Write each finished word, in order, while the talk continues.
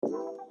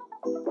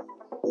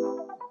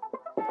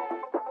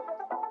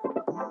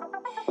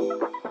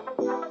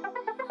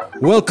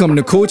Welcome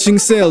to Coaching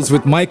Sales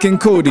with Mike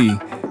and Cody,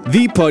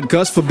 the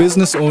podcast for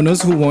business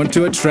owners who want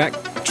to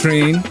attract,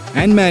 train,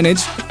 and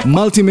manage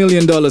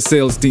multi-million-dollar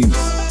sales teams.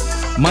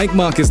 Mike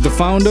Mark is the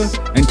founder,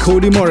 and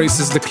Cody Morris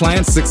is the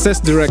client success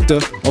director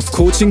of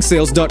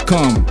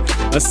CoachingSales.com,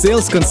 a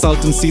sales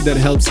consultancy that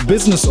helps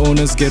business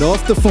owners get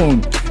off the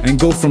phone and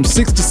go from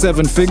 6 to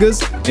 7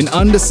 figures in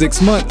under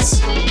 6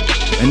 months.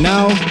 And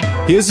now,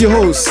 here's your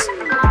hosts,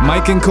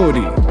 Mike and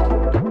Cody.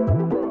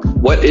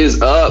 What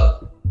is up?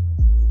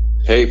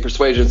 Hey,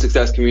 Persuasion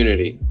Success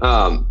community.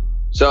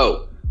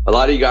 So a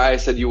lot of you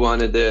guys said you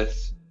wanted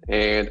this,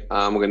 and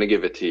I'm going to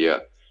give it to you.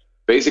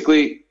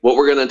 Basically, what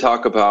we're going to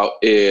talk about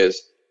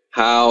is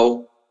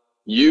how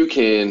you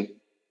can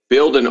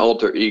build an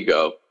alter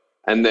ego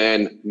and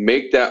then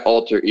make that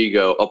alter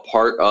ego a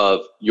part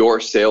of your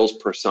sales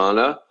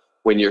persona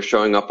when you're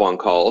showing up on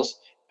calls,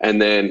 and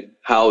then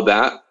how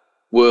that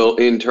will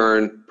in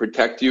turn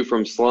protect you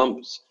from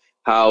slumps,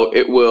 how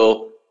it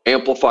will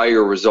amplify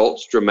your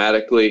results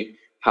dramatically,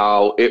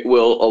 how it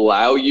will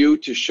allow you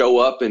to show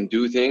up and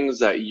do things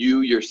that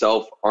you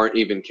yourself aren't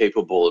even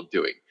capable of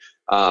doing.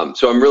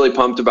 So I'm really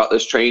pumped about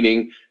this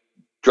training.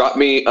 Drop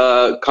me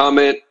a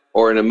comment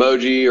or an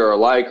emoji or a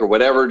like or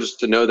whatever, just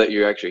to know that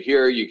you're actually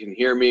here. You can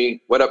hear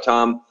me. What up,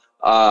 Tom?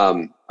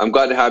 I'm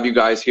glad to have you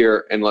guys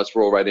here, and let's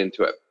roll right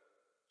into it.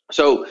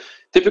 So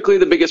typically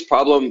the biggest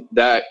problem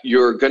that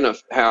you're gonna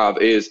have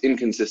is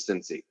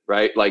inconsistency,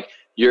 right? Like,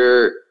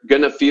 you're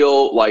gonna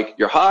feel like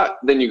you're hot,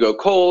 then you go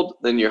cold,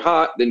 then you're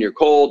hot, then you're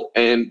cold.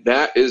 And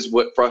that is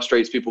what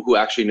frustrates people who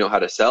actually know how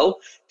to sell,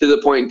 to the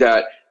point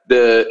that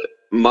the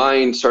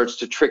mind starts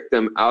to trick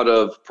them out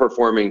of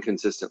performing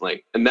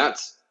consistently. And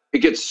it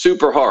gets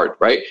super hard,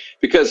 right?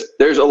 Because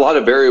there's a lot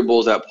of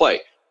variables at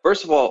play.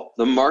 First of all,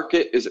 the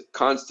market is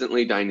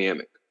constantly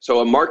dynamic.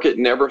 So a market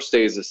never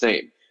stays the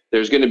same.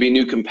 There's going to be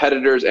new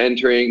competitors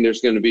entering. There's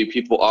going to be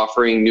people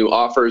offering new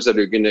offers that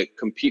are going to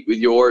compete with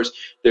yours.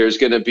 There's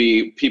going to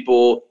be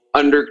people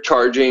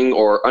undercharging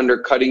or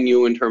undercutting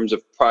you in terms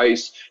of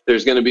price.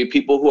 There's going to be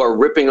people who are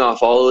ripping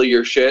off all of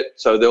your shit.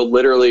 So they'll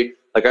literally,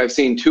 like, I've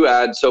seen 2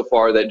 ads so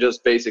far that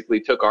just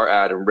basically took our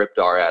ad and ripped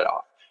our ad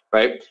off,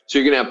 right? So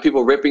you're going to have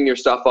people ripping your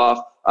stuff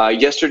off.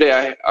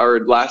 Yesterday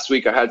or last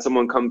week, I had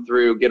someone come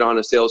through, get on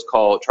a sales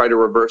call, try to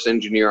reverse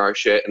engineer our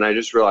shit, and I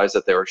just realized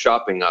that they were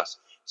shopping us.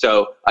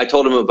 So I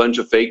told them a bunch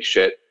of fake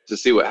shit to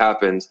see what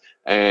happens,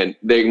 and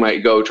they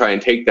might go try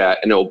and take that,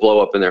 and it will blow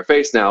up in their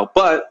face now,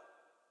 but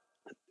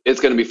it's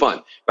going to be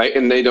fun, right?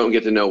 And they don't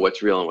get to know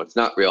what's real and what's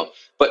not real.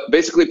 But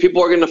basically,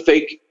 people are going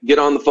to get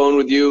on the phone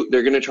with you.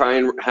 They're going to try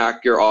and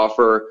hack your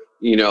offer.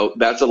 You know,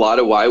 that's a lot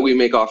of why we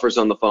make offers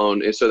on the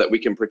phone, is so that we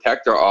can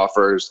protect our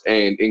offers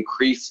and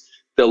increase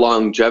the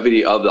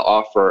longevity of the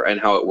offer and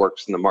how it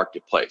works in the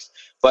marketplace.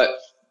 But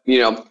you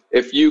know,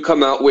 if you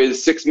come out with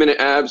 6-minute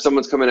abs,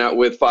 someone's coming out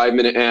with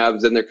 5-minute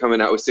abs, and they're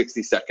coming out with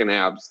 60-second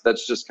abs.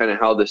 That's just kind of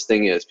how this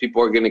thing is.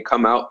 People are going to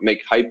come out,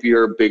 make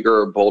hypier,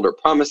 bigger, bolder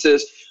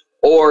promises.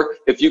 Or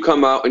if you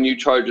come out and you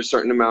charge a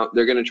certain amount,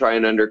 they're going to try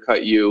and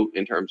undercut you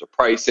in terms of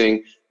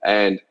pricing.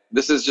 And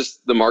this is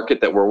just the market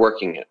that we're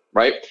working in,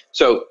 right?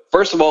 So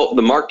first of all,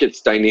 the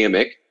market's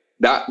dynamic.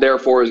 That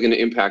therefore is going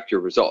to impact your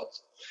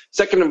results.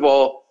 Second of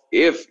all,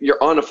 if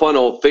you're on a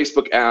funnel,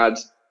 Facebook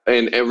ads,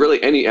 and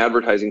really any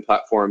advertising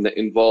platform that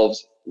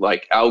involves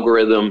like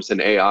algorithms and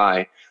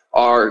AI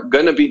are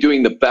going to be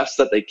doing the best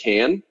that they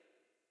can,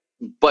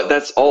 but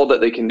that's all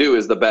that they can do,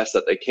 is the best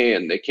that they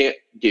can. They can't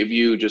give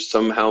you just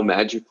somehow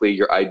magically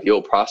your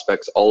ideal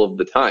prospects all of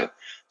the time.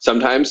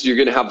 Sometimes you're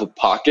going to have a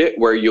pocket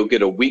where you'll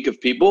get a week of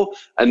people,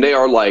 and they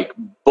are like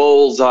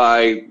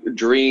bullseye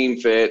dream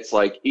fits,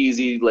 like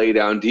easy lay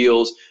down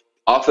deals.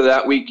 Off of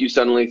that week, you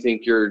suddenly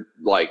think you're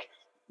like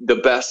the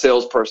best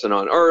salesperson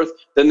on earth.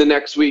 Then the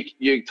next week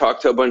you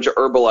talk to a bunch of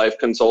Herbalife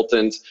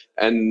consultants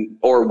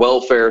or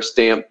welfare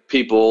stamp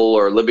people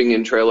or living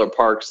in trailer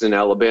parks in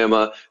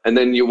Alabama, and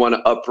then you want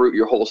to uproot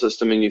your whole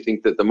system and you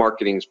think that the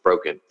marketing's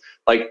broken.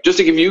 Like, just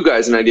to give you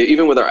guys an idea,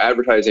 even with our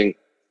advertising,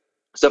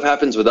 stuff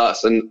happens with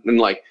us, and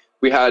like,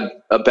 we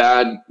had a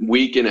bad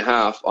week and a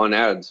half on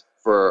ads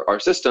for our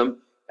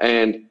system,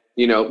 and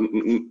you know,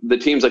 the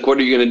team's like, what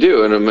are you going to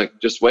do? And I'm like,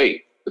 just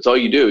wait. That's all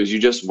you do, is you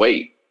just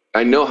wait.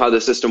 I know how the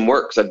system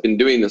works. I've been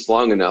doing this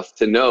long enough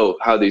to know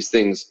how these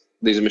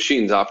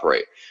machines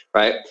operate,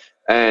 right?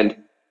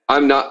 And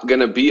I'm not going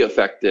to be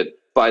affected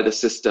by the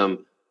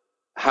system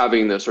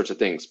having those sorts of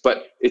things.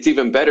 But it's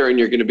even better, and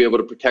you're going to be able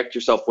to protect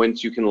yourself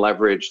once you can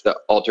leverage the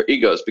alter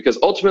egos. Because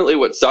ultimately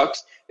what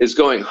sucks is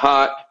going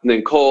hot, and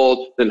then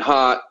cold, then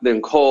hot,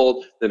 then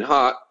cold, then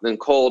hot, then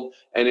cold.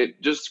 And it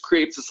just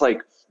creates this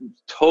like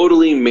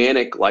totally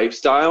manic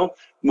lifestyle,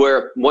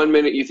 where 1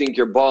 minute you think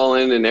you're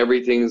balling and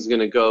everything's going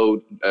to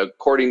go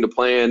according to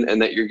plan,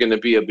 and that you're going to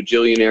be a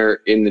bajillionaire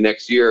in the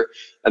next year.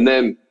 And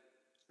then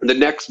the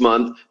next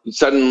month,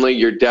 suddenly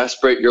you're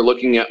desperate. You're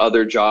looking at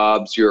other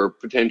jobs. You're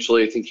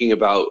potentially thinking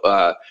about,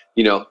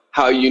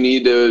 how you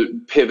need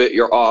to pivot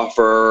your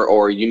offer,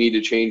 or you need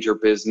to change your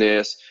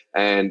business.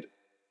 And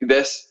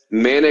this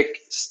manic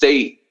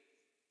state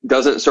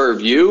doesn't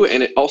serve you,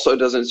 and it also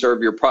doesn't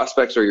serve your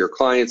prospects or your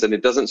clients, and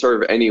it doesn't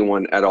serve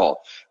anyone at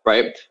all,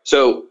 right?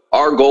 So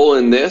our goal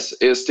in this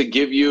is to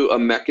give you a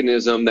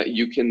mechanism that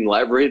you can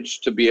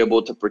leverage to be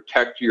able to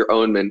protect your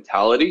own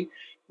mentality,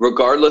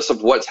 regardless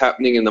of what's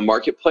happening in the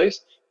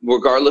marketplace,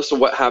 regardless of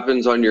what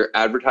happens on your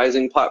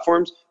advertising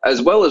platforms,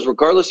 as well as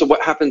regardless of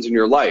what happens in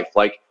your life.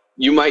 Like,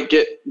 you might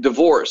get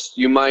divorced,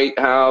 you might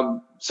have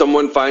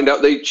someone find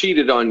out they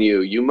cheated on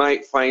you, you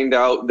might find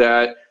out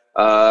that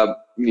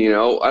you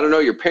know, I don't know,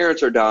 your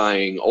parents are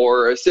dying,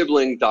 or a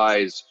sibling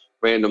dies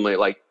randomly.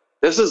 Like,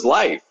 this is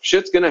life.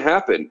 Shit's gonna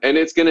happen, and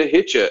it's gonna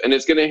hit you, and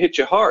it's gonna hit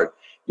you hard.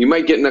 You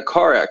might get in a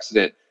car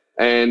accident,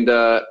 and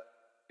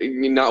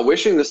you're not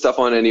wishing this stuff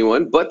on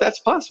anyone, but that's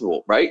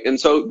possible, right? And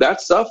so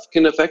that stuff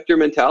can affect your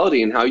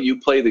mentality and how you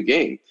play the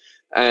game.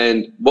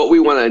 And what we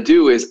want to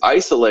do is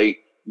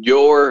isolate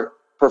your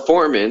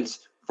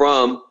performance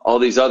from all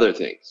these other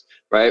things,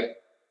 right?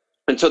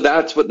 And so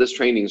that's what this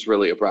training is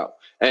really about.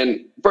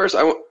 And first,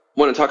 I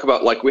want to talk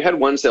about, like, we had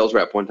one sales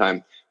rep one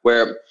time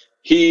where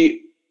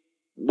he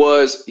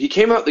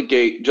came out the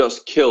gate,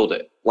 just killed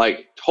it,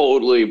 like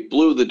totally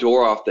blew the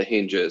door off the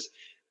hinges.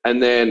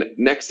 And then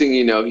next thing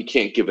you know, he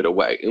can't give it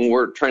away. And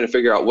we're trying to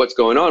figure out what's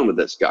going on with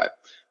this guy.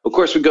 Of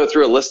course, we go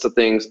through a list of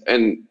things,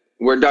 and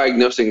we're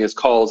diagnosing his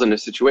calls and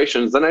his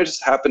situations. Then I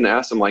just happened to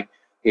ask him, like,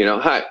 you know,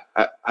 hi,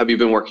 have you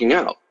been working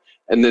out?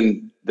 And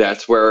then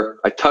that's where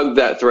I tugged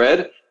that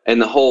thread,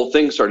 and the whole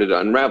thing started to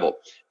unravel.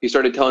 He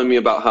started telling me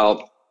about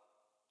how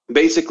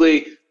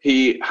basically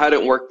he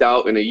hadn't worked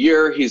out in a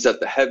year. He's at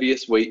the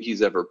heaviest weight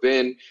he's ever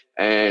been.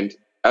 And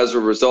as a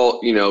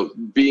result, you know,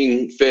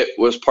 being fit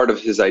was part of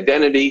his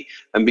identity.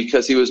 And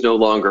because he was no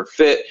longer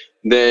fit,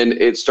 then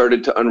it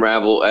started to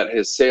unravel at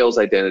his sales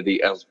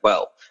identity as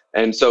well.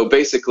 And so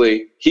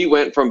basically, he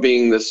went from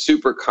being this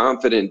super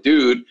confident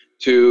dude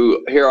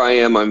to, here I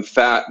am, I'm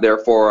fat,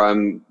 therefore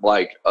I'm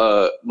like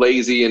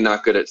lazy and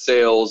not good at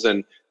sales.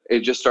 And it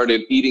just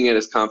started eating at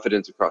his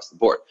confidence across the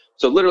board.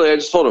 So literally, I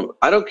just told him,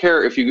 I don't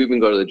care if you even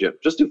go to the gym,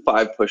 just do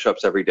 5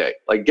 push-ups every day.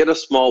 Like, get a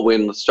small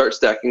win, let's start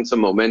stacking some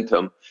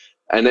momentum,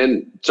 and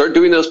then start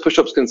doing those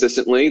push-ups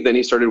consistently. Then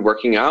he started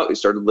working out, he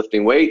started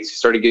lifting weights, he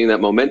started getting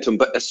that momentum.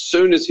 But as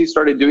soon as he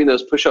started doing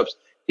those push-ups,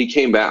 he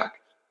came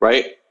back,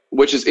 right?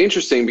 Which is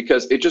interesting,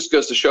 because it just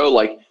goes to show,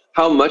 like,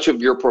 how much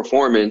of your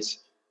performance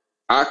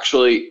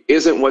actually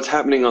isn't what's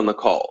happening on the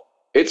call.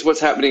 It's what's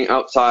happening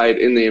outside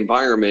in the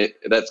environment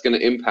that's going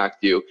to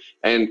impact you,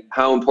 and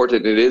how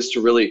important it is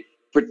to really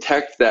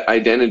protect that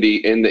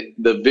identity and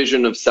the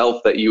vision of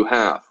self that you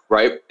have,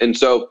 right? And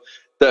so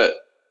the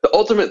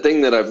ultimate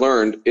thing that I've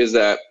learned is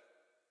that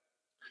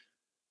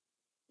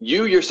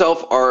you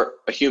yourself are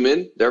a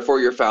human,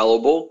 therefore you're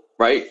fallible,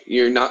 right?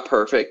 You're not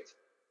perfect.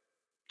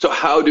 So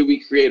how do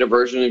we create a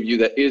version of you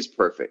that is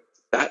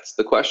perfect? That's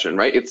the question,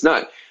 right? It's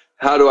not,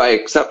 how do I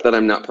accept that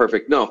I'm not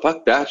perfect? No,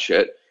 fuck that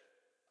shit.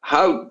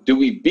 How do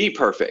we be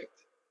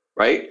perfect,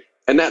 right?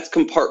 And that's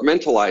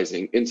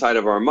compartmentalizing inside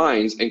of our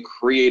minds and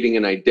creating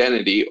an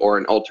identity or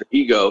an alter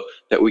ego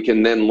that we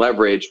can then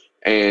leverage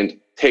and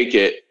take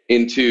it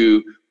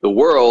into the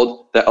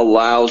world that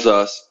allows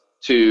us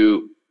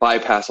to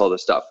bypass all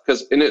this stuff.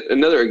 Because in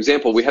another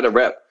example, we had a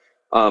rep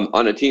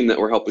on a team that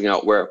we're helping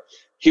out where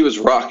he was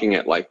rocking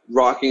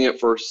it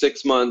for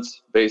 6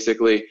 months,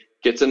 basically,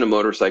 gets in a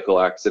motorcycle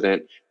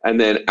accident. And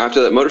then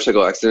after that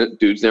motorcycle accident,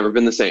 dude's never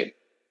been the same,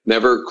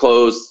 never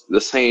closed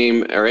the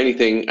same or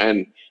anything.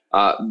 And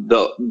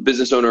the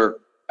business owner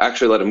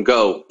actually let him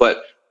go,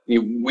 but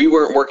we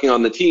weren't working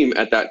on the team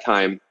at that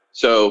time.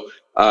 So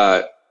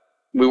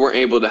we weren't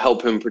able to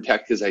help him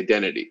protect his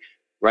identity,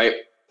 right?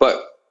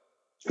 But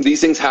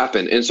these things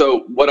happen. And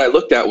so what I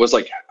looked at was,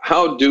 like,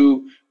 how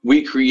do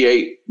we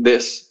create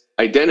this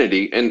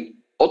identity? And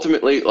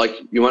ultimately, like,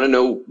 you want to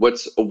know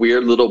what's a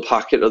weird little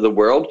pocket of the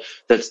world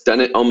that's done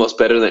it almost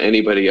better than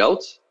anybody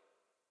else?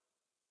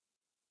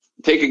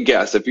 Take a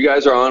guess. If you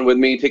guys are on with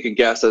me, take a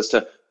guess as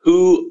to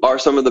who are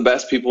some of the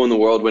best people in the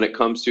world when it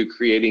comes to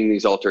creating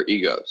these alter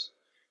egos.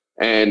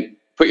 And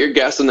put your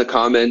guess in the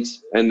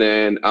comments, and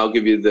then I'll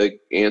give you the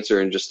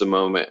answer in just a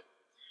moment.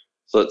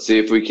 So let's see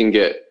if we can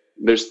get,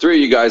 there's 3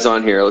 of you guys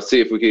on here. Let's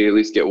see if we can at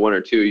least get 1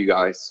 or 2 of you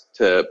guys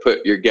to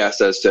put your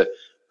guess as to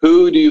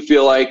who do you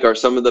feel like are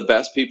some of the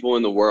best people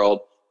in the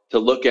world to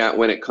look at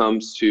when it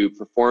comes to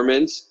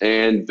performance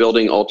and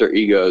building alter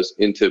egos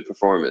into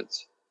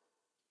performance.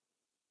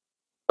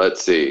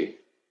 Let's see.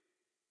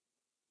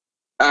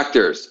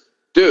 Actors.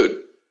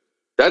 Dude,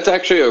 that's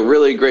actually a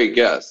really great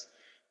guess.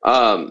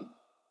 And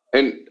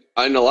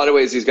in a lot of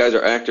ways, these guys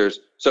are actors.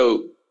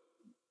 So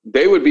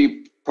they would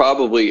be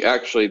probably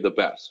actually the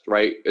best,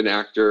 right? An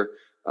actor,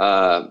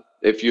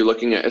 if you're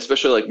looking at,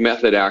 especially like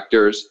method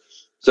actors.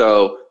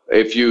 So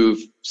if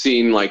you've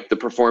seen like the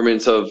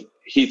performance of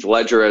Heath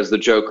Ledger as the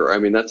Joker, I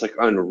mean, that's like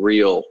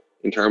unreal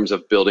in terms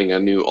of building a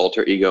new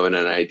alter ego and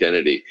an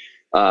identity.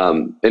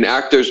 And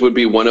actors would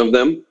be one of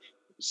them.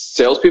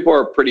 Salespeople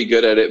are pretty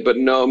good at it, but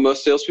no,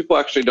 most salespeople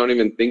actually don't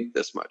even think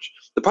this much.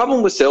 The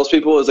problem with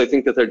salespeople is I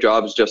think that their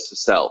job is just to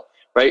sell,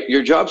 right?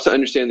 Your job is to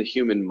understand the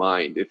human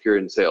mind if you're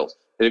in sales.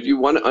 And if you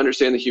want to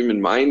understand the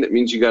human mind, that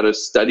means you got to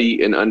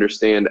study and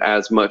understand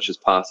as much as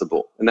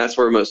possible. And that's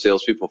where most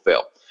salespeople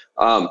fail.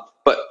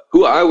 But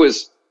who I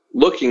was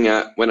looking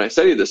at when I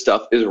studied this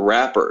stuff is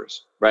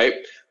rappers, right?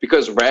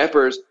 Because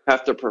rappers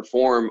have to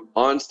perform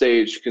on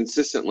stage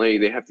consistently.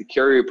 They have to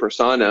carry a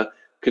persona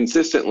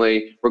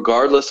consistently,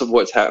 regardless of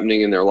what's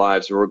happening in their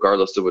lives or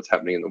regardless of what's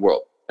happening in the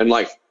world. And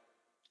like,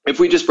 if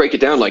we just break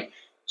it down, like,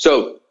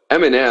 so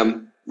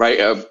Eminem,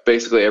 right?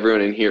 Basically everyone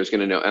in here is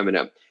going to know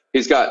Eminem.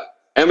 He's got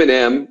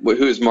Eminem,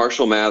 who is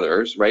Marshall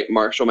Mathers, right?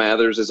 Marshall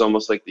Mathers is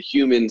almost like the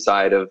human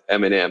side of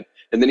Eminem.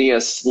 And then he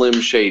has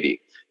Slim Shady.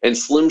 And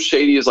Slim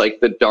Shady is like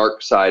the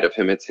dark side of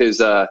him. It's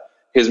his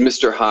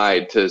Mr.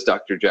 Hyde to his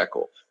Dr.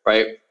 Jekyll,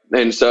 right?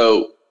 And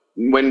so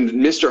when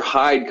Mr.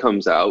 Hyde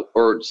comes out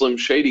or Slim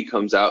Shady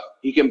comes out,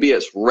 he can be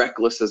as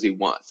reckless as he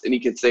wants, and he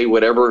can say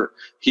whatever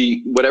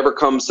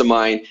comes to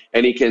mind,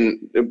 and he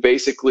can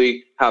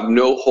basically have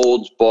no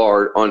holds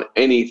barred on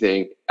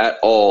anything at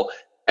all.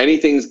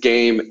 Anything's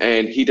game,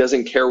 and he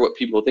doesn't care what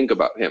people think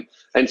about him.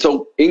 And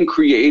so in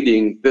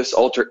creating this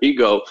alter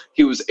ego,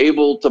 he was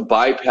able to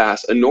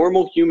bypass a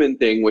normal human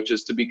thing, which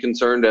is to be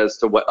concerned as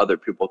to what other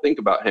people think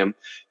about him.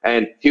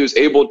 And he was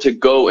able to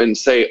go and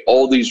say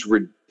all these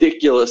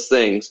ridiculous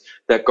things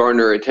that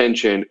garner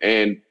attention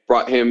and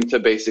brought him to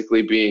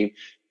basically being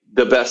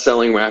the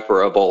best-selling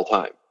rapper of all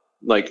time.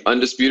 Like,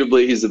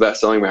 undisputably, he's the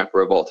best-selling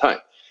rapper of all time.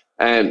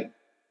 And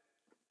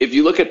if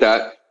you look at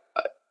that,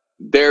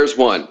 there's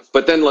one.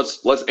 But then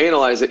let's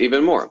analyze it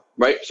even more,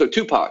 right? So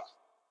Tupac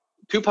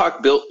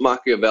built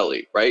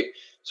Machiavelli, right?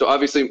 So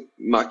obviously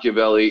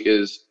Machiavelli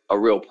is a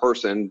real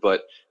person,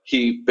 but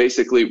he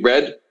basically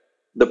read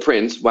The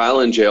Prince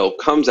while in jail,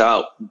 comes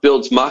out,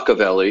 builds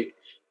Machiavelli,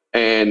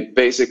 and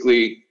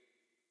basically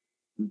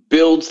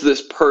builds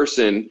this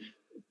person,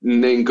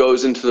 and then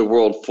goes into the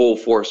world full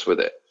force with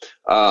it.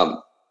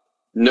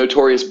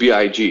 Notorious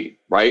B.I.G.,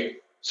 right?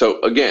 So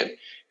again,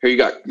 here you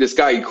got this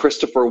guy,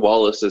 Christopher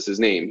Wallace is his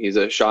name. He's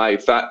a shy,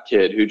 fat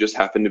kid who just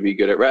happened to be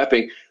good at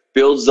rapping,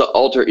 builds the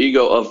alter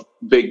ego of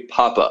Big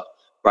Papa,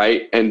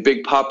 right? And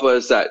Big Papa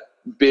is that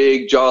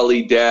big,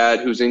 jolly dad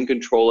who's in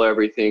control of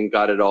everything,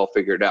 got it all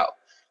figured out,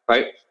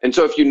 right? And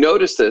so if you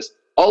notice this,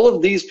 all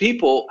of these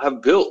people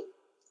have built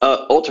an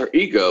alter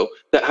ego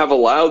that have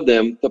allowed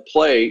them to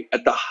play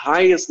at the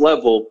highest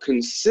level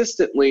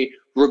consistently,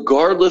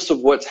 regardless of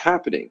what's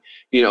happening.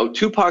 You know,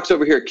 Tupac's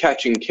over here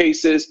catching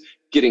cases,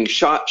 getting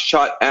shot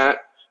at.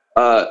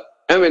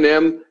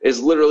 Eminem is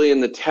literally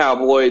in the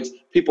tabloids.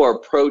 People are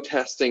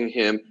protesting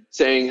him,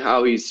 saying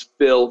how he's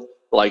filth,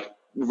 like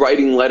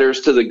writing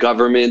letters to the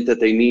government that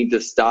they need to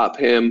stop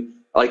him.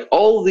 Like,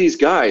 all of these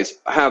guys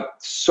have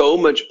so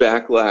much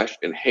backlash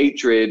and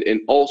hatred and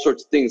all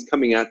sorts of things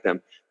coming at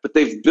them, but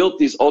they've built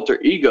these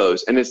alter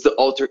egos, and it's the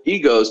alter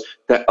egos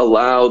that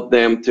allow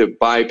them to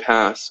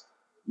bypass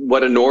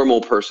what a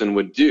normal person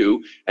would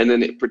do, and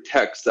then it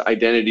protects the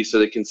identity so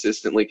they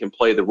consistently can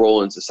play the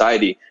role in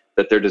society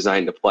that they're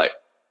designed to play.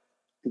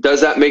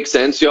 Does that make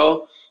sense,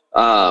 y'all?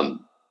 Do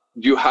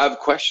you have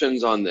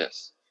questions on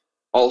this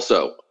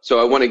also? So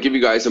I want to give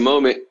you guys a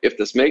moment. If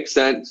this makes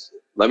sense,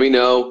 let me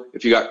know.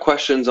 If you got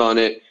questions on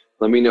it,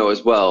 let me know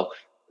as well.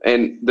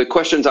 And the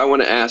questions I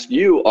want to ask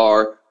you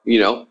are, you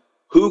know,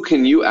 who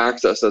can you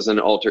access as an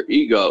alter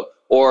ego?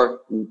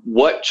 Or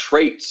what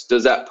traits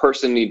does that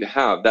person need to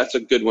have? That's a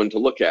good one to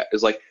look at,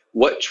 is like,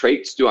 what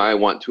traits do I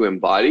want to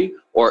embody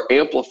or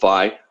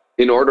amplify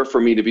in order for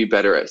me to be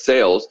better at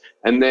sales?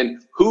 And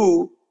then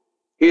who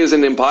is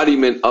an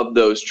embodiment of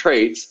those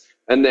traits?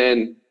 And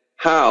then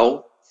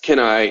how can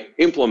I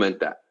implement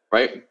that,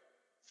 right?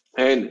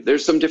 And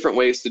there's some different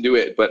ways to do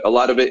it, but a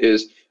lot of it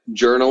is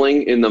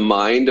journaling in the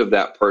mind of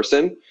that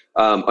person.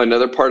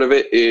 Another part of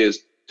it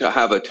is to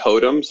have a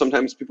totem.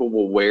 Sometimes people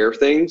will wear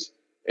things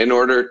in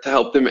order to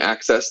help them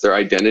access their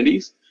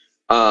identities.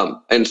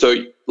 And so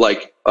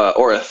like,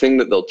 or a thing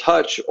that they'll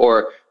touch,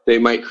 or they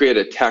might create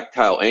a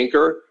tactile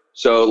anchor.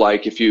 So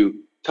like if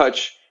you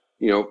touch,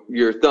 you know,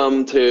 your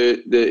thumb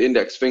to the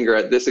index finger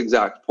at this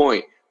exact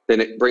point,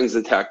 then it brings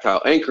the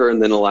tactile anchor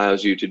and then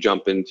allows you to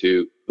jump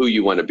into who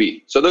you want to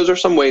be. So those are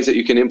some ways that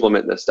you can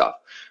implement this stuff,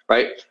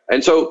 right?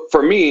 And so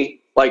for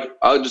me, like,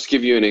 I'll just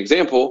give you an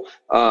example.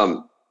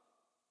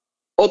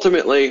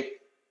 Ultimately,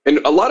 and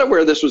a lot of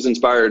where this was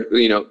inspired,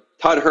 you know,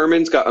 Todd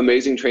Herman's got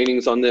amazing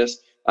trainings on this.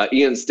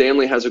 Ian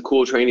Stanley has a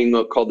cool training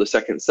called The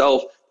Second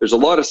Self. There's a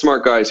lot of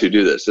smart guys who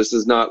do this. This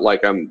is not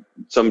like I'm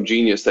some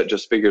genius that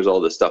just figures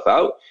all this stuff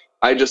out.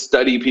 I just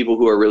study people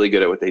who are really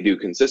good at what they do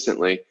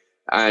consistently.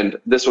 And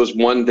this was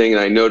one thing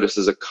I noticed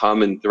as a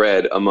common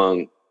thread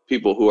among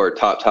people who are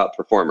top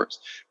performers,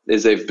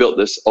 is they've built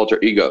this alter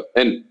ego.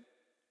 And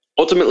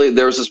ultimately,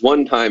 there was this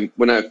one time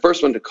when I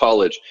first went to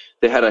college,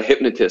 they had a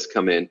hypnotist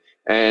come in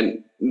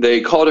and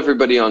they called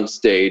everybody on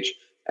stage.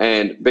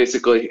 And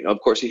basically, of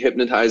course, he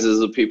hypnotizes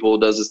the people,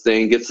 does his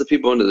thing, gets the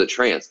people into the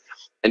trance.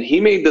 And he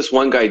made this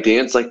one guy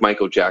dance like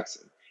Michael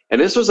Jackson. And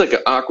this was like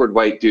an awkward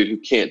white dude who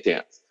can't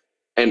dance.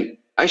 And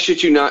I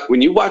shit you not,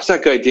 when you watch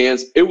that guy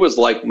dance, it was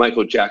like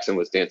Michael Jackson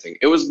was dancing.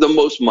 It was the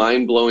most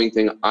mind-blowing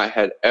thing I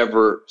had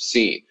ever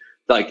seen.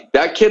 Like,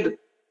 that kid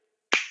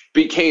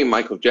became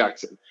Michael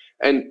Jackson.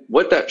 And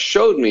what that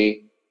showed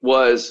me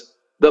was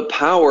the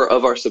power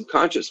of our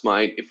subconscious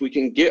mind if we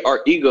can get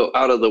our ego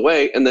out of the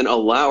way and then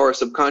allow our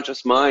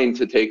subconscious mind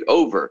to take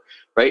over,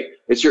 right?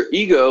 It's your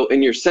ego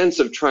and your sense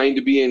of trying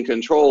to be in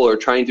control or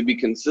trying to be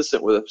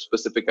consistent with a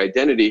specific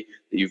identity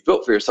that you've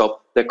built for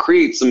yourself that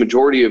creates the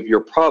majority of your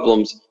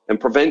problems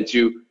and prevents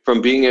you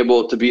from being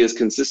able to be as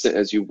consistent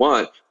as you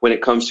want when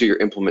it comes to your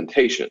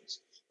implementations,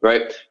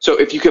 right? So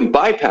if you can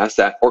bypass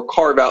that or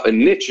carve out a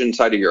niche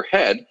inside of your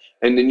head,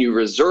 and then you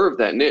reserve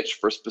that niche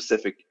for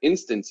specific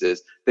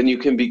instances, then you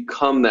can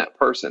become that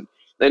person.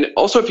 And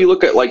also, if you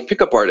look at like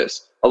pickup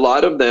artists, a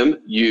lot of them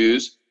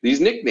use these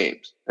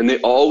nicknames, and they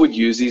all would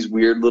use these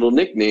weird little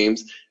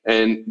nicknames.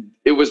 And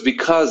it was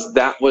because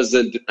that was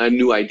a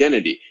new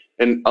identity.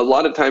 And a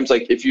lot of times,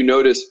 like if you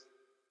notice,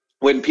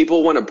 when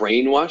people want to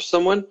brainwash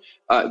someone,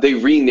 they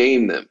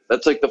rename them.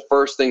 That's like the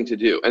first thing to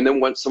do. And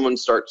then once someone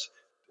starts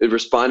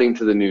responding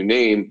to the new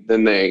name,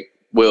 then they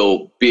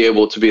will be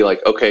able to be like,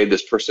 okay,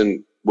 this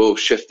person will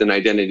shift an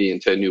identity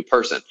into a new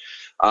person.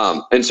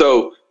 And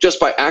so just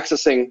by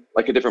accessing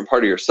like a different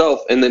part of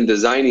yourself and then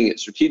designing it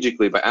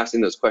strategically by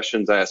asking those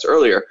questions I asked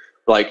earlier,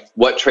 like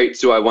what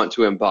traits do I want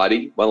to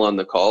embody while on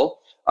the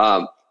call?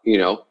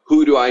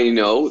 Who do I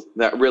know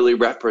that really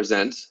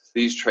represents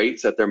these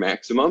traits at their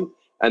maximum?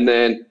 And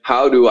then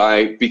how do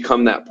I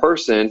become that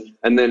person?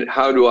 And then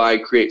how do I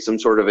create some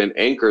sort of an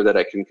anchor that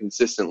I can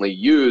consistently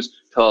use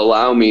to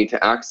allow me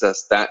to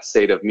access that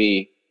state of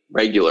me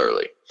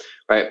regularly,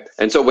 right?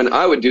 And so when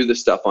I would do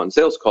this stuff on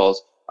sales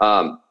calls,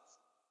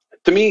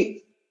 to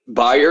me,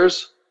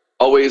 buyers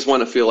always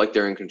want to feel like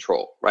they're in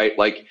control, right?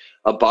 Like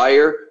a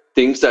buyer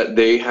thinks that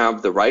they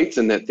have the rights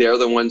and that they're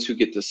the ones who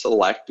get to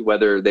select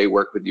whether they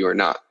work with you or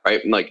not,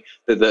 right? And like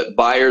the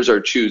buyers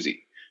are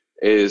choosy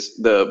is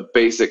the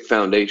basic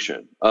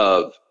foundation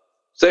of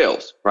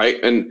sales, right?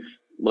 And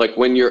like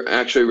when you're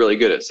actually really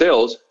good at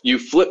sales, you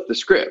flip the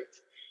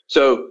script.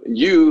 So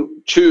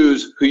you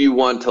choose who you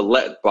want to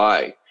let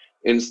buy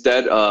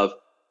instead of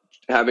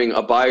having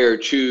a buyer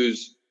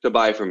choose to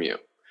buy from you.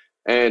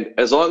 And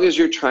as long as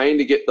you're trying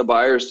to get the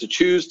buyers to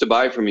choose to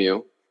buy from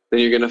you, then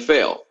you're going to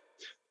fail.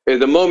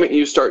 The moment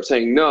you start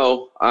saying,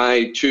 no,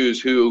 I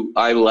choose who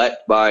I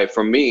let buy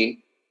from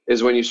me,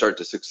 is when you start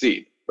to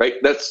succeed, right?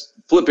 That's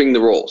flipping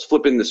the roles,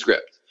 flipping the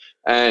script.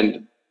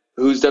 And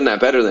who's done that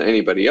better than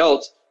anybody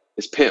else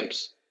is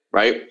pimps,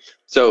 right?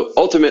 So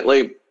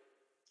ultimately,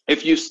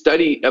 if you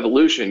study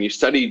evolution, you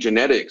study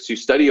genetics, you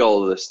study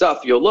all of this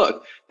stuff, you'll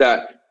look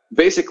that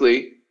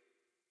basically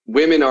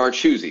women are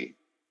choosy.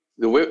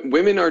 The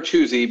women are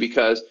choosy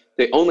because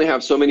they only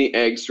have so many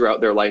eggs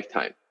throughout their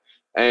lifetime.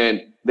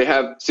 And they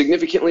have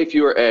significantly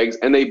fewer eggs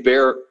and they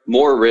bear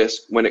more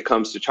risk when it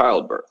comes to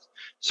childbirth.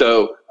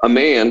 So a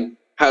man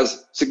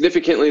has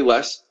significantly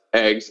less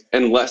eggs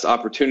and less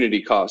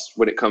opportunity costs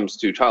when it comes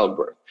to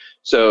childbirth.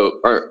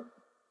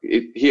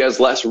 He has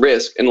less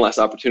risk and less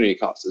opportunity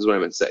costs is what I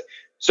meant to say.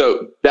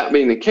 So that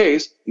being the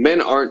case,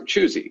 men aren't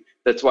choosy.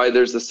 That's why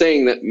there's the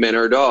saying that men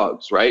are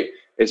dogs, right?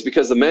 It's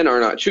because the men are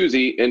not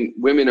choosy and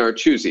women are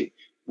choosy.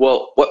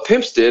 Well, what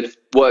pimps did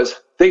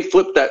was they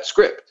flipped that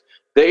script.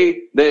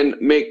 They then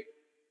make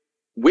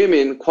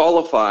women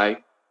qualify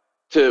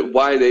to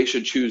why they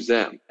should choose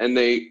them. And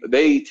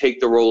they take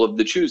the role of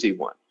the choosy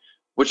one,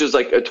 which is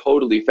like a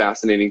totally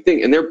fascinating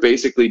thing. And they're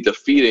basically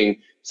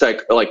defeating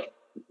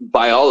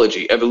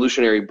biology,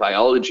 evolutionary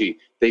biology.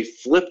 They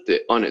flipped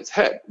it on its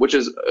head, which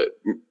is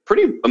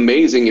pretty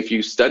amazing if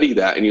you study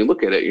that and you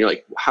look at it and you're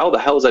like, how the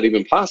hell is that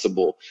even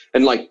possible?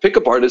 And like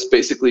pickup artists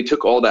basically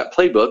took all that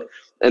playbook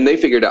and they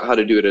figured out how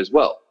to do it as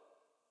well.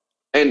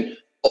 And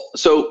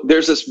so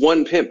there's this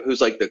one pimp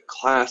who's like the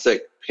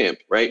classic pimp,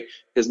 right?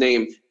 His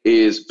name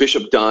is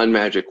Bishop Don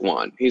Magic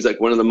Juan. He's like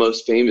one of the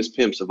most famous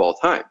pimps of all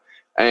time.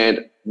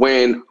 And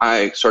when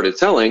I started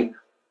selling,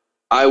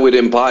 I would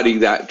embody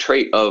that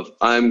trait of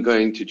I'm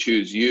going to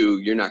choose you,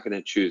 you're not going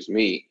to choose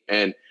me.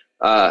 And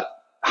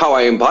how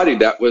I embodied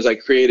that was I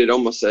created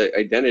almost an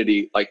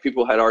identity, like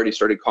people had already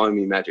started calling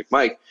me Magic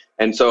Mike.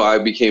 And so I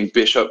became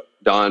Bishop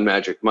Don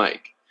Magic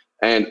Mike.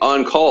 And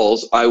on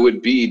calls, I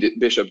would be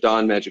Bishop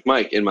Don Magic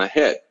Mike in my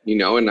head,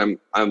 and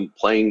I'm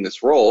playing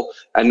this role,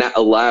 and that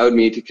allowed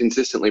me to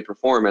consistently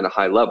perform at a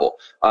high level.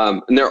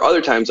 And there are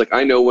other times, like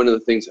I know one of the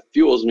things that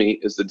fuels me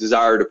is the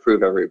desire to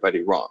prove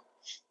everybody wrong,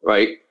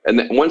 right? And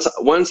then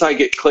once I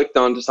get clicked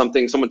onto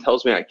something, someone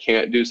tells me I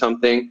can't do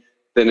something,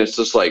 then it's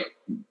just like,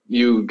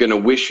 you're gonna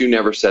wish you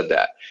never said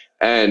that.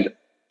 And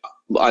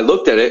I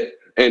looked at it,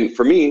 and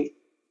for me,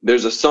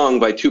 there's a song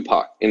by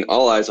Tupac in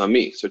All Eyes on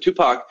Me. So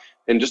Tupac,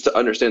 and just to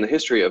understand the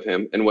history of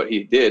him and what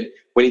he did,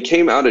 when he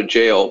came out of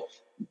jail,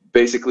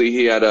 basically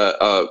he had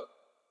a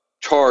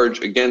charge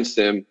against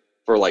him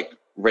for like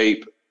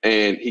rape,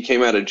 and he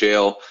came out of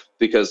jail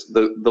because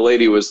the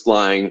lady was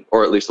lying,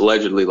 or at least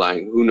allegedly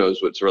lying. Who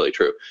knows what's really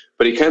true?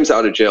 But he comes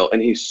out of jail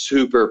and he's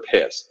super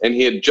pissed, and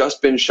he had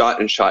just been shot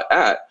and shot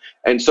at.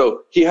 And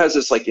so he has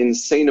this like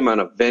insane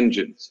amount of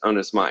vengeance on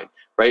his mind,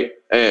 right?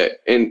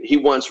 And he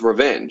wants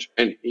revenge,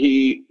 and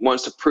he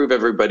wants to prove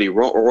everybody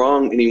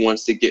wrong, and he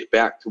wants to get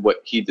back to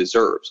what he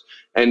deserves.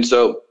 And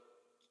so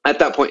at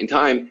that point in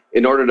time,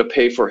 in order to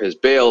pay for his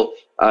bail,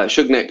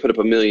 Suge Knight put up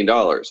 $1 million,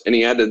 and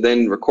he had to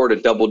then record a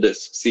double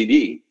disc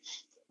CD,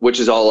 which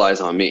is All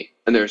Eyes on Me.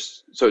 And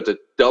it's a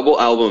double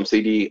album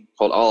CD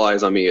called All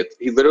Eyes on Me.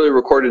 He literally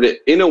recorded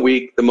it in a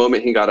week the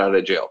moment he got out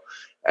of jail.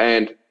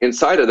 And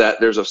inside of that,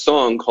 there's a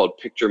song called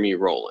Picture Me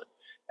Rollin'.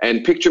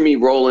 And picture me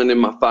rolling in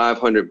my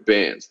 500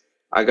 bands.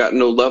 I got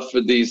no love for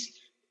these.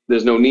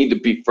 There's no need to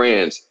be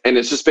friends. And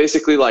it's just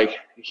basically like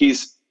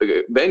he's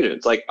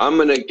vengeance. Like, I'm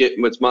going to get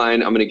what's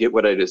mine. I'm going to get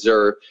what I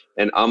deserve.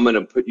 And I'm going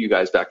to put you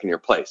guys back in your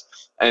place.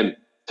 And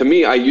to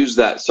me, I use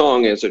that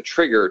song as a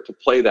trigger to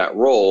play that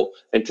role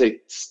and to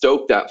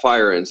stoke that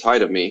fire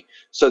inside of me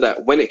so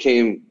that when it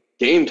came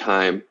game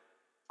time,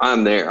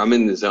 I'm there. I'm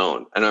in the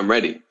zone and I'm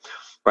ready,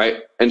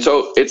 right? And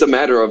so it's a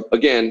matter of,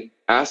 again,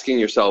 asking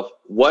yourself,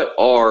 what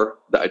are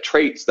the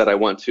traits that I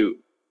want to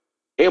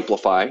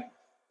amplify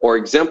or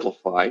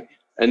exemplify?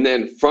 And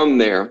then from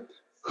there,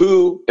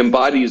 who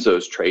embodies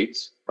those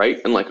traits, right?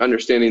 And like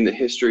understanding the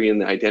history and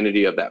the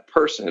identity of that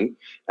person,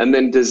 and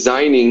then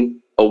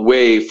designing a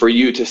way for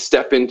you to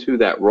step into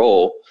that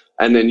role,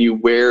 and then you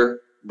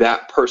wear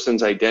that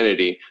person's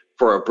identity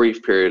for a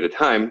brief period of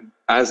time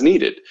as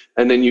needed.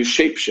 And then you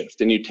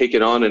shapeshift and you take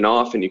it on and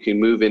off, and you can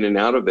move in and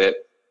out of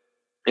it.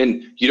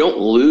 And you don't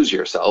lose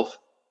yourself.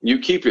 You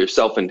keep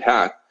yourself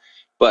intact,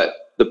 but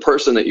the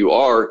person that you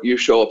are, you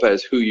show up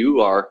as who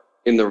you are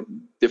in the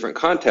different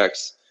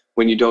contexts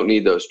when you don't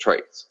need those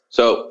traits.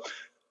 So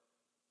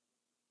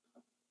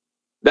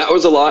that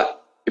was a lot.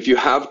 If you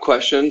have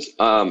questions,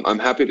 I'm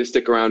happy to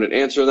stick around and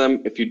answer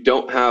them. If you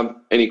don't have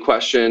any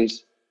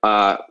questions,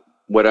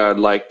 what I'd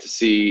like to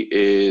see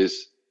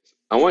is,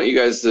 I want you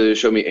guys to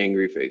show me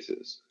angry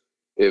faces.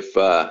 If,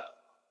 or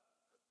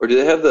do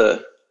they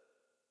have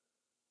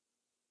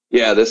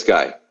yeah, this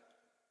guy.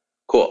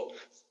 Cool.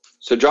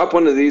 So drop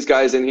one of these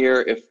guys in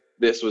here if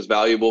this was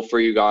valuable for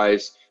you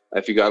guys,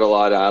 if you got a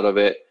lot out of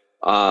it.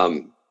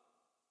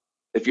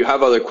 If you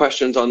have other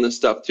questions on this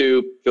stuff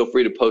too, feel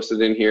free to post it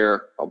in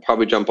here. I'll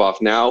probably jump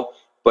off now,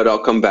 but I'll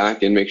come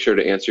back and make sure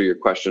to answer your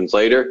questions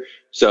later.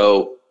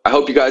 So I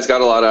hope you guys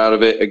got a lot out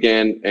of it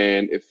again.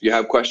 And if you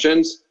have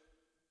questions,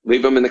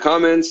 leave them in the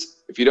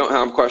comments. If you don't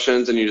have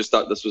questions and you just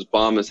thought this was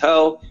bomb as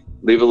hell,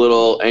 leave a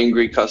little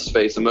angry cuss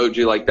face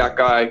emoji like that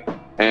guy,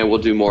 and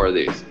we'll do more of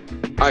these.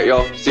 All right,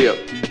 y'all. See ya.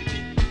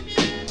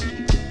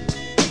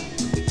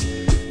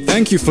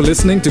 Thank you for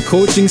listening to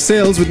Coaching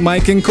Sales with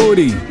Mike and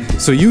Cody.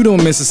 So you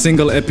don't miss a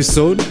single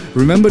episode,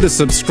 remember to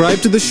subscribe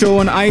to the show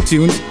on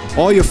iTunes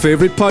or your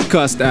favorite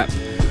podcast app.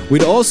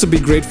 We'd also be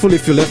grateful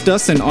if you left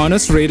us an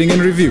honest rating and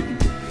review.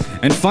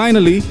 And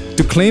finally,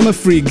 to claim a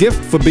free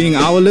gift for being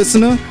our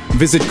listener,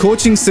 visit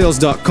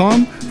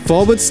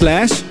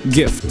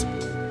coachingsales.com/gift.